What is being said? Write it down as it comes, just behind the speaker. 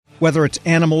Whether it's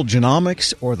animal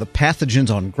genomics or the pathogens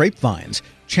on grapevines,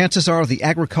 chances are the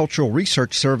Agricultural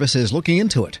Research Service is looking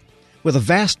into it. With a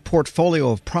vast portfolio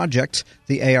of projects,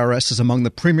 the ARS is among the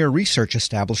premier research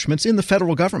establishments in the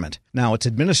federal government. Now its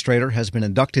administrator has been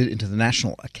inducted into the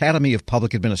National Academy of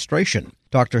Public Administration.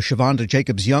 Dr. Shavonda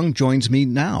Jacobs-Young joins me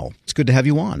now. It's good to have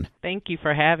you on. Thank you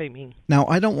for having me. Now,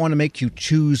 I don't want to make you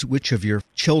choose which of your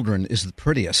children is the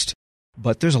prettiest,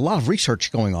 but there's a lot of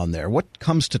research going on there. What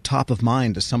comes to top of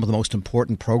mind as some of the most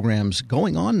important programs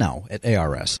going on now at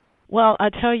ARS? Well, I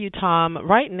tell you, Tom,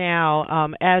 right now,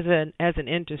 as an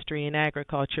industry in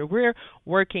agriculture, we're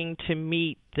working to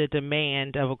meet the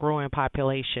demand of a growing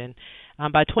population.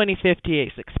 By 2050,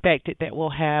 it's expected that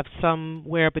we'll have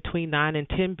somewhere between 9 and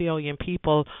 10 billion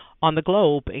people on the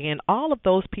globe, and all of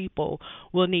those people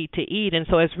will need to eat. And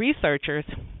so as researchers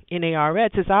in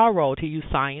ARS, it's our role to use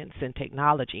science and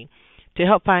technology to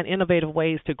help find innovative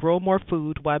ways to grow more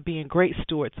food while being great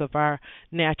stewards of our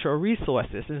natural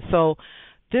resources. And so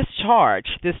this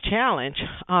challenge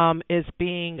is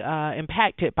being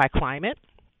impacted by climate,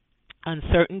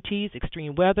 uncertainties,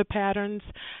 extreme weather patterns,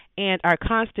 and our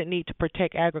constant need to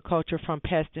protect agriculture from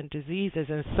pests and diseases.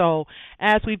 And so,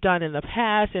 as we've done in the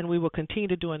past and we will continue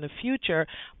to do in the future,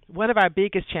 one of our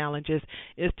biggest challenges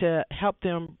is to help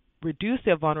them reduce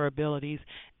their vulnerabilities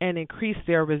and increase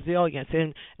their resilience.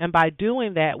 And by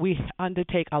doing that, we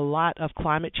undertake a lot of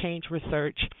climate change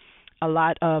research, a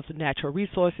lot of natural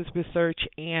resources research,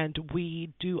 and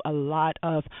we do a lot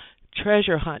of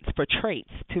treasure hunts for traits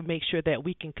to make sure that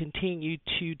we can continue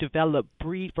to develop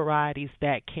breed varieties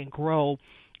that can grow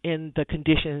in the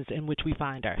conditions in which we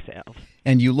find ourselves.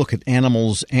 And you look at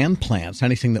animals and plants,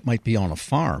 anything that might be on a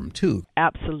farm, too.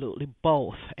 Absolutely,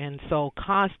 both. And so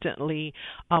constantly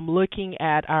looking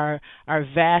at our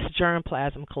vast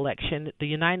germplasm collection. The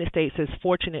United States is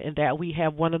fortunate in that we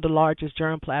have one of the largest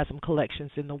germplasm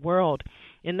collections in the world.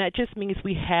 And that just means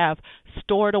we have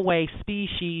stored away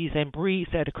species and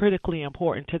breeds that are critically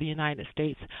important to the United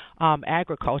States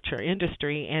agriculture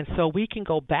industry. And so we can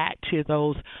go back to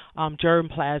those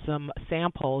germplasm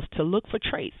samples to look for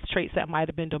traits that might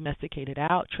have been domesticated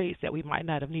out, traits that we might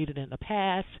not have needed in the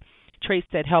past, traits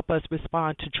that help us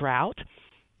respond to drought,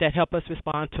 that help us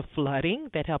respond to flooding,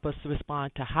 that help us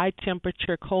respond to high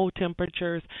temperature, cold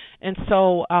temperatures, and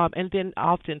so, and then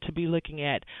often to be looking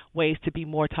at ways to be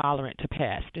more tolerant to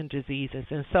pests and diseases.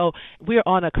 And so we're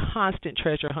on a constant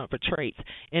treasure hunt for traits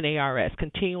in ARS,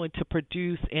 continuing to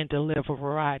produce and deliver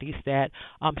varieties that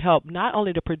help not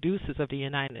only the producers of the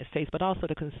United States, but also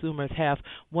the consumers have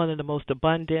one of the most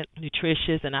abundant,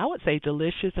 nutritious, and I would say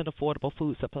delicious and affordable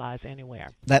food supplies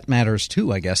anywhere. That matters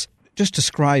too, I guess. Just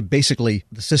describe basically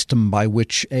the system by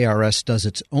which ARS does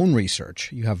its own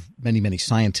research. You have many, many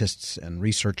scientists and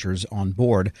researchers on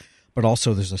board, but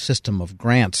also there's a system of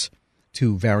grants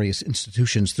to various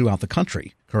institutions throughout the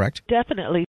country, correct?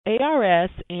 Definitely.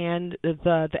 ARS and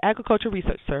the Agricultural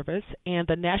Research Service and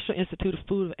the National Institute of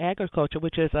Food and Agriculture,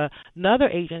 which is another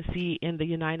agency in the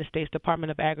United States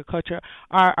Department of Agriculture,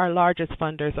 are our largest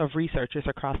funders of researchers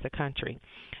across the country.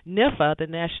 NIFA, the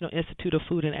National Institute of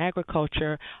Food and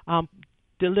Agriculture,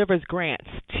 delivers grants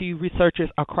to researchers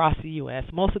across the U.S.,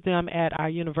 most of them at our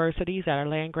universities, at our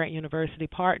land-grant university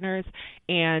partners,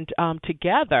 and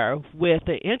together with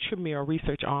the intramural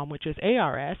research arm, which is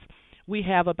ARS, we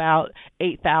have about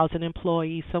 8,000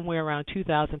 employees, somewhere around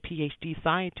 2,000 PhD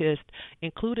scientists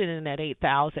included in that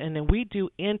 8,000, and then we do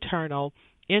internal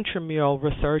intramural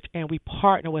research, and we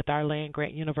partner with our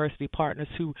land-grant university partners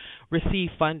who receive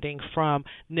funding from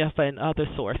NIFA and other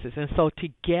sources. And so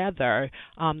together,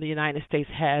 the United States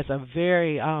has a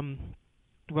very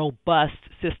robust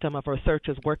system of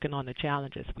researchers working on the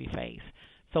challenges we face.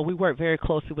 So we work very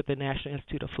closely with the National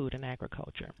Institute of Food and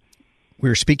Agriculture.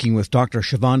 We're speaking with Dr.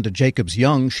 Shavonda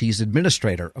Jacobs-Young. She's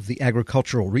administrator of the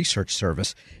Agricultural Research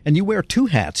Service. And you wear two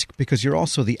hats because you're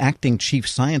also the acting chief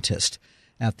scientist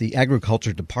at the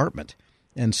Agriculture Department.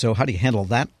 And so how do you handle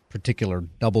that particular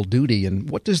double duty? And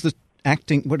what does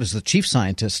the chief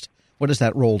scientist, what does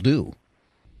that role do?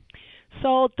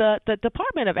 So the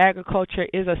Department of Agriculture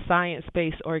is a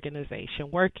science-based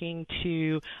organization working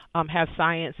to have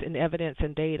science and evidence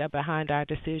and data behind our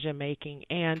decision-making.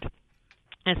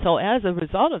 And so as a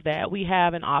result of that, we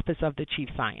have an office of the chief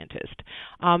scientist.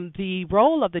 The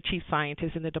role of the chief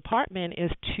scientist in the department is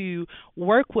to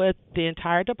work with the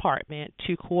entire department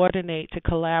to coordinate, to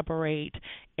collaborate,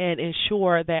 and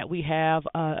ensure that we have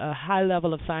a high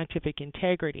level of scientific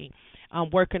integrity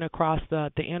working across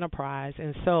the enterprise.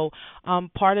 And so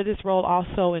part of this role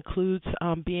also includes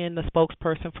being the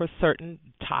spokesperson for certain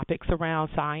topics around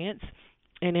science,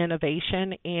 and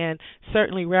innovation, and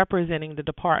certainly representing the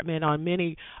department on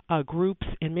many groups,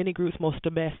 most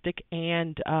domestic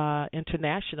and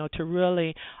international, to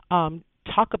really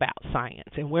talk about science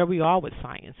and where we are with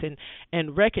science,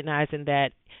 and recognizing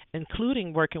that,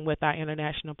 including working with our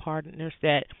international partners,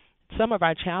 that some of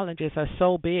our challenges are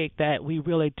so big that we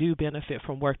really do benefit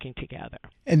from working together.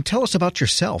 And tell us about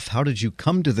yourself. How did you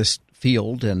come to this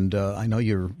field? And I know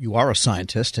you are a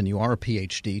scientist and you are a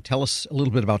PhD. Tell us a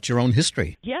little bit about your own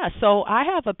history. Yeah, so I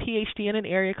have a PhD in an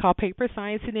area called paper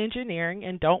science and engineering.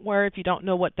 And don't worry if you don't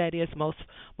know what that is.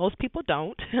 Most people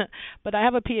don't. But I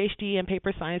have a PhD in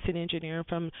paper science and engineering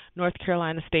from North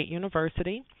Carolina State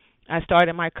University. I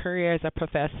started my career as a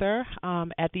professor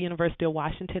at the University of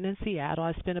Washington in Seattle.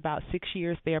 I spent about 6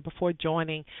 years there before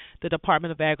joining the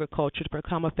Department of Agriculture to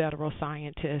become a federal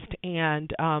scientist,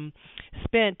 and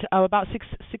spent about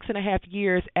six and a half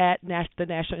years at the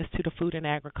National Institute of Food and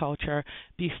Agriculture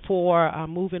before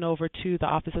moving over to the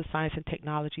Office of Science and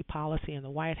Technology Policy in the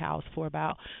White House for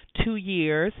about 2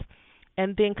 years.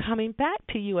 And then coming back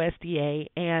to USDA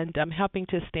and helping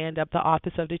to stand up the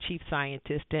Office of the Chief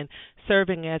Scientist and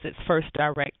serving as its first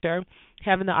director,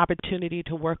 having the opportunity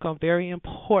to work on very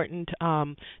important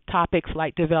topics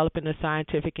like developing a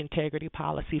scientific integrity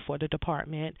policy for the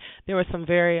department. There were some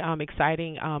very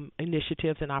exciting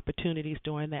initiatives and opportunities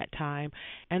during that time.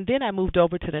 And then I moved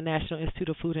over to the National Institute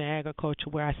of Food and Agriculture,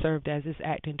 where I served as its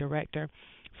acting director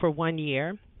for 1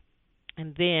 year.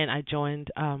 And then I joined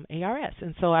ARS.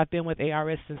 And so I've been with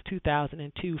ARS since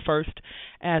 2002, first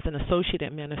as an associate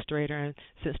administrator, and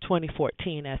since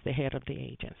 2014 as the head of the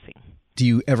agency. Do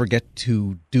you ever get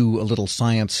to do a little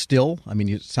science still? I mean,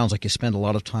 it sounds like you spend a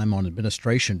lot of time on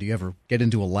administration. Do you ever get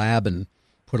into a lab and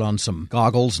put on some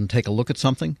goggles and take a look at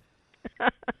something?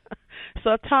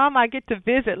 So, Tom, I get to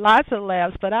visit lots of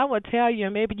labs, but I will tell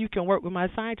you, maybe you can work with my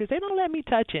scientists. They don't let me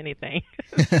touch anything.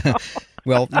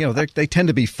 Well, they tend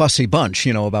to be fussy bunch,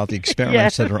 about the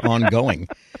experiments that are ongoing.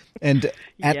 And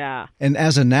and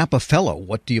as a NAPA fellow,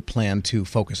 what do you plan to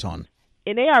focus on?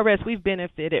 In ARS, we've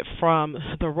benefited from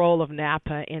the role of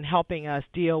NAPA in helping us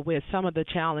deal with some of the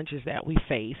challenges that we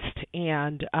faced,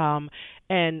 and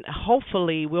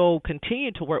hopefully we'll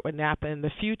continue to work with NAPA in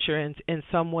the future in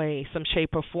some way, some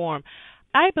shape or form.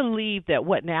 I believe that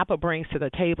what NAPA brings to the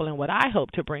table and what I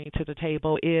hope to bring to the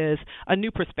table is a new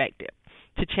perspective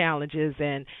to challenges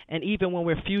and even when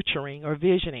we're futuring or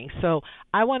visioning. So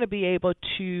I want to be able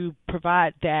to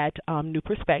provide that new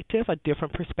perspective, a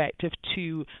different perspective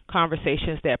to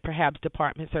conversations that perhaps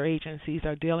departments or agencies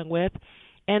are dealing with.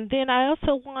 And then I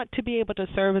also want to be able to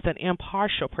serve as an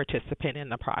impartial participant in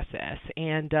the process.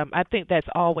 And I think that's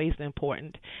always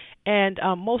important. And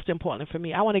most importantly for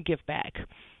me, I want to give back.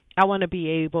 I want to be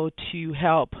able to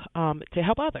help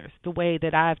others the way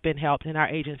that I've been helped and our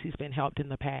agency's been helped in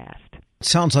the past.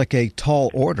 Sounds like a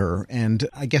tall order, and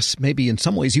I guess maybe in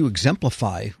some ways you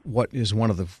exemplify what is one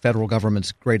of the federal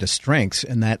government's greatest strengths,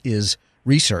 and that is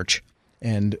research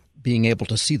and being able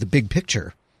to see the big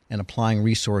picture and applying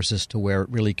resources to where it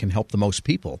really can help the most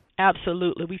people.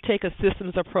 Absolutely. We take a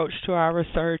systems approach to our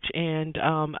research, and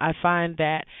I find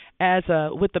that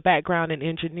with the background in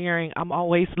engineering, I'm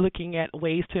always looking at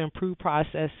ways to improve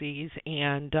processes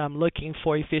and looking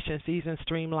for efficiencies and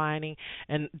streamlining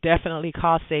and definitely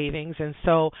cost savings. And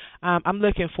so I'm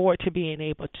looking forward to being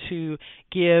able to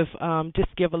give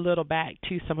a little back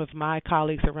to some of my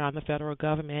colleagues around the federal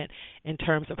government in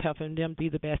terms of helping them be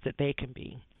the best that they can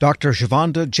be. Dr.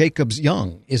 Shavonda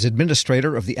Jacobs-Young is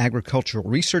administrator of the Agricultural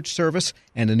Research Service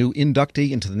and a new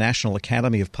inductee into the National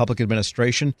Academy of Public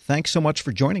Administration. Thanks so much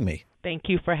for joining me. Thank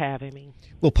you for having me.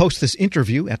 We'll post this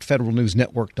interview at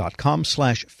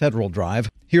federalnewsnetwork.com/Federal Drive.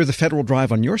 Hear the Federal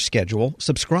Drive on your schedule.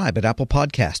 Subscribe at Apple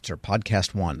Podcasts or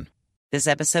Podcast One. This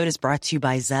episode is brought to you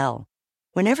by Zelle.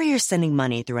 Whenever you're sending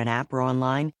money through an app or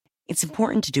online, it's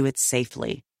important to do it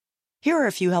safely. Here are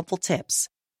a few helpful tips.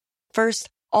 First,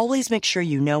 always make sure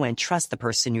you know and trust the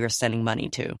person you are sending money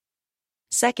to.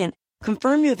 Second,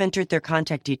 confirm you have entered their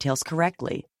contact details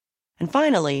correctly. And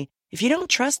finally, if you don't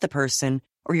trust the person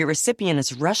or your recipient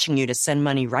is rushing you to send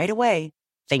money right away,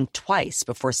 think twice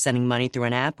before sending money through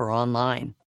an app or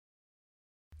online.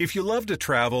 If you love to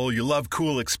travel, you love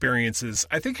cool experiences,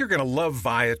 I think you're going to love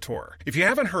Viator. If you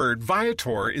haven't heard,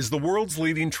 Viator is the world's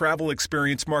leading travel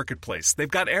experience marketplace. They've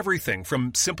got everything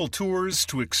from simple tours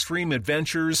to extreme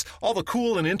adventures, all the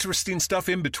cool and interesting stuff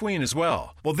in between as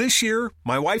well. Well, this year,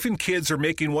 my wife and kids are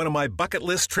making one of my bucket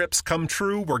list trips come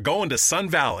true. We're going to Sun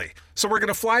Valley. So we're going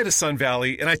to fly to Sun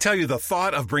Valley, and I tell you, the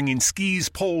thought of bringing skis,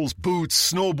 poles,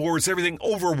 boots, snowboards, everything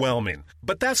overwhelming.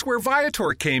 But that's where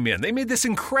Viator came in. They made this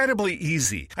incredibly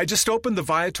easy. I just opened the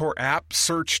Viator app,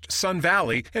 searched Sun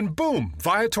Valley, and boom,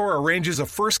 Viator arranges a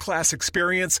first-class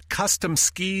experience, custom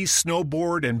ski,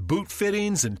 snowboard, and boot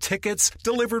fittings and tickets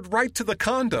delivered right to the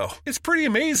condo. It's pretty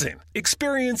amazing.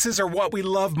 Experiences are what we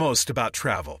love most about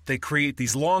travel. They create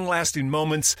these long-lasting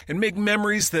moments and make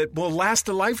memories that will last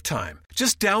a lifetime.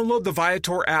 Just download the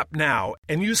Viator app now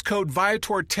and use code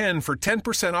Viator10 for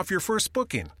 10% off your first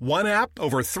booking. One app,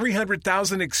 over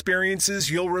 300,000 experiences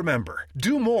you'll remember.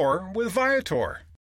 Do more with Viator.